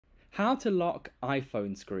How to lock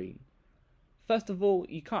iPhone screen. First of all,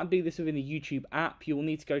 you can't do this within the YouTube app. You will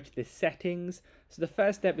need to go to the settings. So the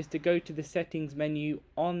first step is to go to the settings menu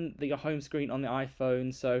on your home screen on the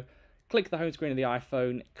iPhone. So click the home screen of the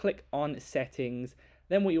iPhone, click on settings.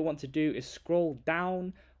 Then what you want to do is scroll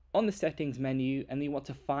down on the settings menu and you want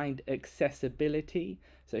to find accessibility.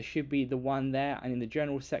 So it should be the one there and in the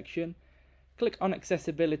general section. Click on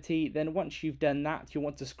accessibility, then once you've done that, you'll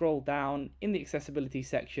want to scroll down in the accessibility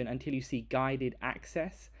section until you see guided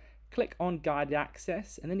access. Click on guided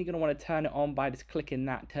access, and then you're going to want to turn it on by just clicking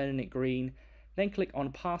that, turning it green. Then click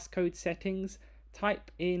on passcode settings.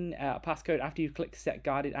 Type in passcode after you click set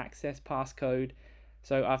guided access passcode.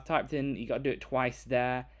 So I've typed in, you got to do it twice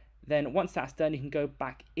there. Then once that's done, you can go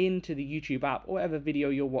back into the YouTube app or whatever video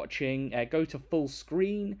you're watching. Go to full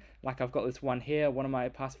screen, like I've got this one here, one of my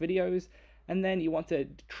past videos. And then you want to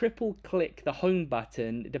triple click the home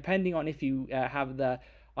button. Depending on if you have the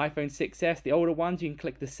iPhone 6s, the older ones, you can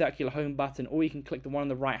click the circular home button, or you can click the one on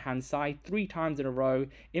the right hand side 3 times in a row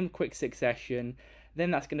in quick succession. Then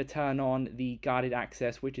that's going to turn on the guided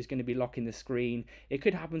access, which is going to be locking the screen. It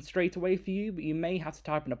could happen straight away for you, but you may have to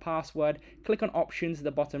type in a password. Click on options at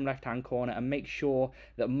the bottom left hand corner and make sure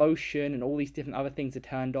that motion and all these different other things are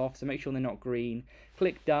turned off, so make sure they're not green.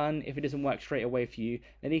 Click done. If it doesn't work straight away for you,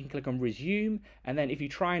 then you can click on resume, and then if you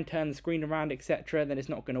try and turn the screen around, etc., then it's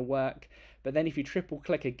not going to work. But then if you triple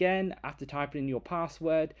click again after typing in your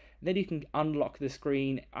password, then you can unlock the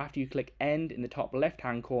screen after you click end in the top left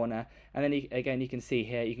hand corner, and then again you can see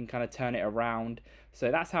here you can kind of turn it around. So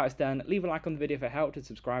that's how it's done. Leave a like on the video if it helped and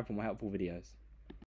subscribe for more helpful videos.